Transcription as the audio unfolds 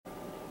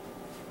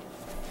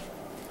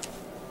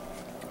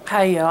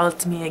Hi y'all,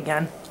 it's me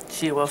again,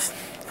 She-Wolf.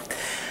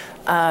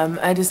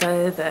 I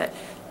decided that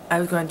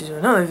I was going to do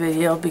another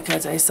video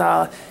because I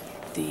saw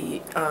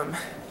the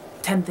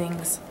 10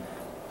 things.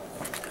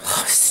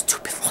 Oh,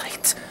 stupid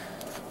light.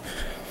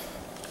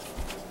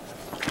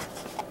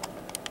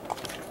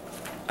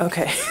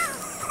 Okay.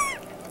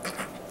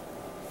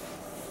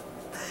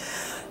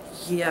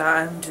 Yeah,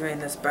 I'm doing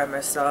this by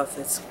myself.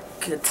 It's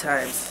good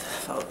times,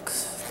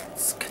 folks.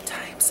 It's good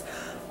times.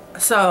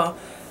 So,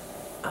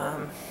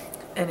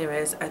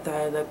 anyways, I thought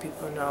I'd let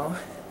people know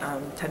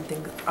 10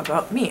 things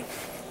about me.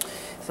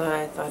 So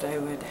I thought I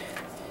would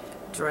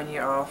join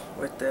you all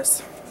with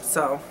this.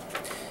 So,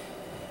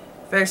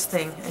 first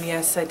thing, and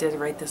yes, I did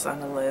write this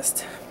on the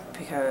list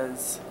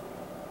because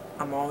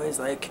I'm always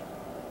like,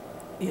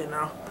 you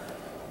know,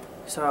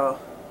 so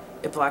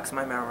it blocks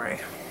my memory.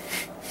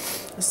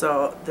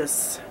 So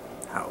this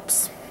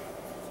helps.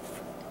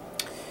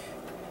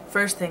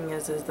 First thing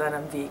is that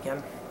I'm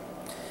vegan.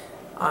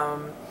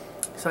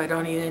 So I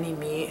don't eat any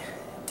meat,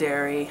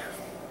 dairy,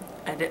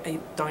 I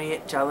don't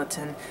eat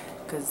gelatin,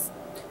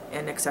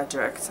 and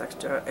etc,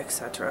 etc,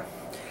 etc.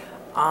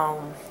 I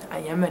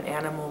am an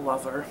animal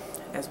lover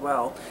as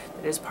well.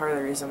 It is part of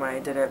the reason why I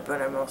did it,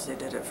 but I mostly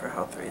did it for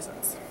health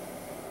reasons.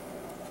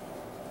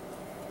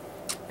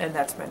 And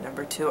that's my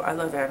number 2. I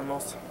love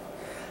animals.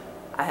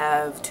 I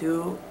have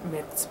 2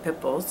 mixed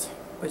pit bulls,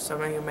 which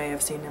some of you may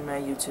have seen in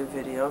my YouTube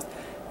videos.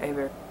 I have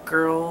a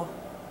girl,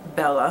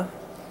 Bella,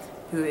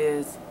 who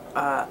is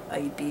a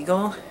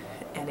beagle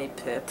and a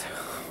pit.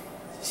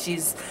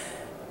 She's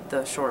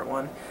the short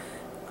one,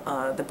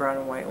 the brown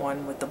and white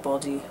one with the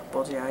bulgy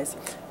eyes.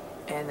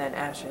 And then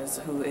Ashes,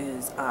 who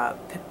is a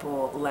pit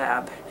bull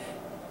lab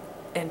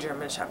and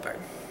German shepherd.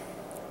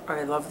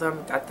 I love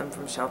them, got them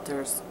from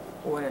shelters,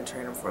 wouldn't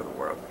trade them for the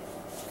world.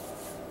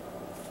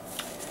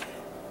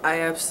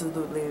 I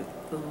absolutely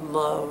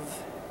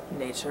love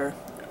nature.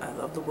 I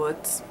love the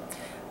woods.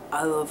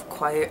 I love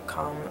quiet,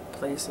 calm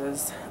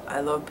places. I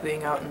love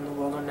being out in the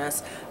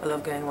wilderness. I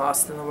love getting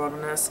lost in the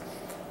wilderness.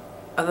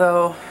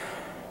 Although,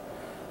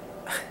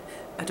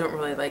 I don't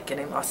really like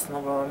getting lost in the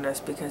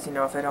wilderness because, you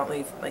know, if I don't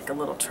leave like a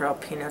little trail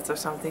of peanuts or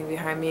something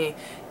behind me, it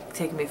can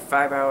take me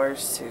 5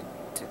 hours to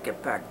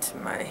get back to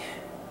my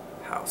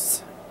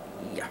house.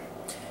 Yeah.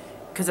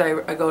 Because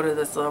I go to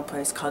this little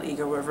place called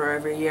Eagle River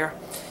every year,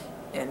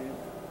 and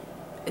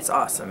it's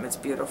awesome, it's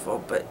beautiful,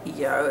 but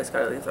yeah, I always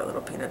gotta leave that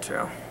little peanut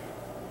trail.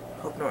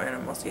 Hope no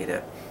animals eat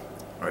it,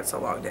 or it's a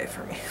long day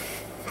for me.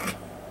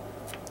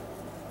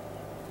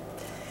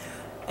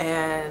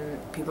 And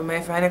people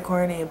may find it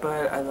corny,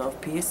 but I love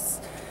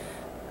peace.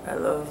 I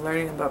love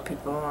learning about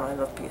people, and I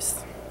love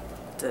peace.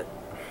 That's it.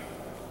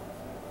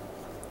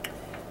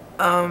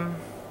 I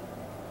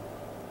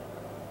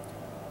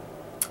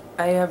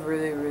have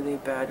really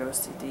bad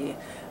OCD.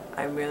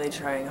 I'm really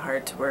trying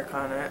hard to work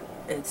on it.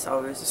 It's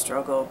always a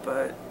struggle,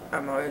 but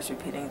I'm always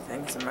repeating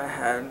things in my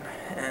head,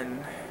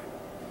 and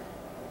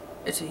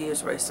it's a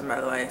huge waste of my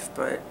life,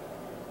 but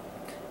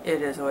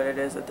it is what it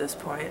is at this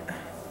point.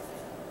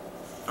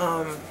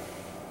 I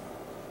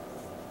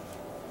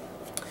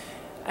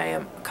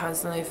am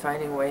constantly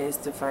finding ways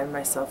to find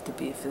myself to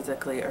be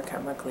physically or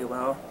chemically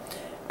well.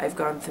 I've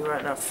gone through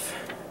enough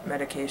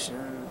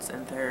medications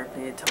and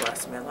therapy to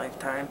last me a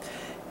lifetime,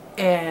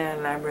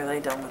 and I'm really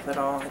done with it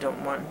all. I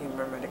don't want any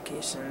more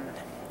medication.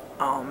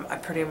 I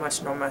pretty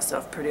much know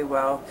myself pretty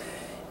well.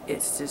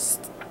 It's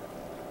just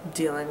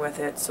dealing with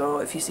it. So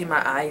if you see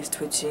my eyes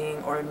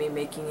twitching or me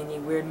making any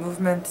weird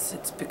movements,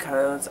 it's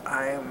because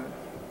I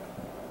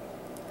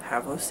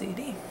have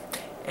OCD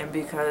and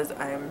because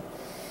I'm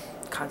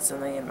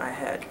constantly in my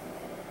head.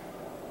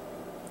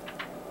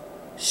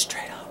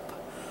 Straight up.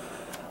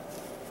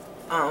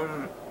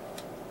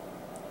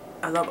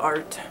 I love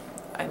art.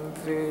 I'm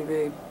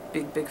very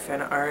big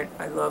fan of art.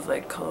 I love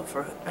like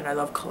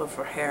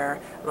colorful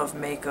hair. I love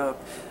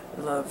makeup.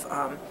 I love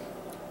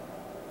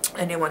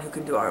anyone who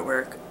can do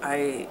artwork.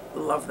 I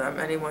love them.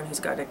 Anyone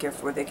who's got a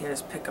gift where they can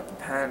just pick up a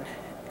pen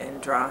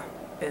and draw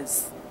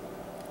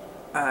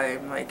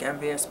I'm like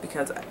envious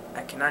because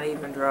I cannot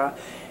even draw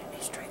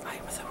a straight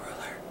line with a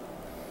ruler.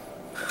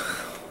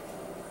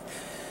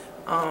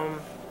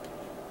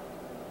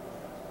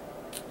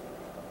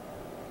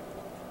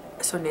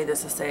 So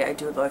needless to say, I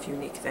do love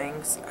unique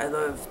things. I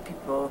love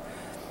people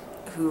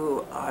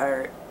who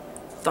are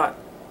thought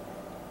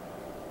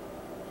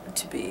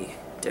to be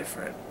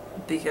different,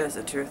 because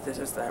the truth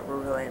is that we're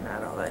really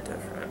not all that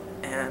different,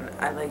 and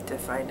I like to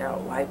find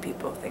out why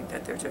people think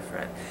that they're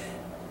different.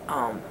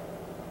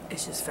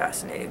 It's just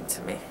fascinating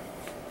to me.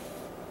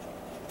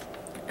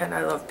 And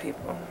I love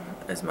people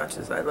as much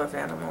as I love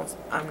animals.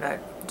 I'm not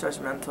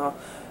judgmental,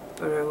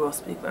 but I will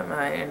speak my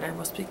mind and I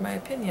will speak my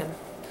opinion.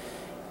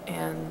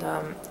 And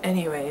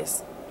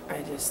anyways,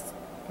 I just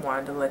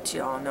wanted to let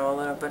you all know a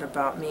little bit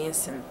about me,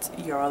 since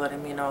you're all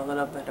letting me know a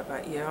little bit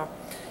about you.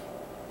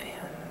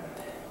 And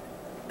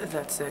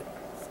that's it.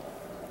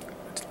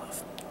 Much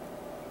love.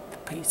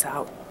 Peace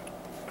out.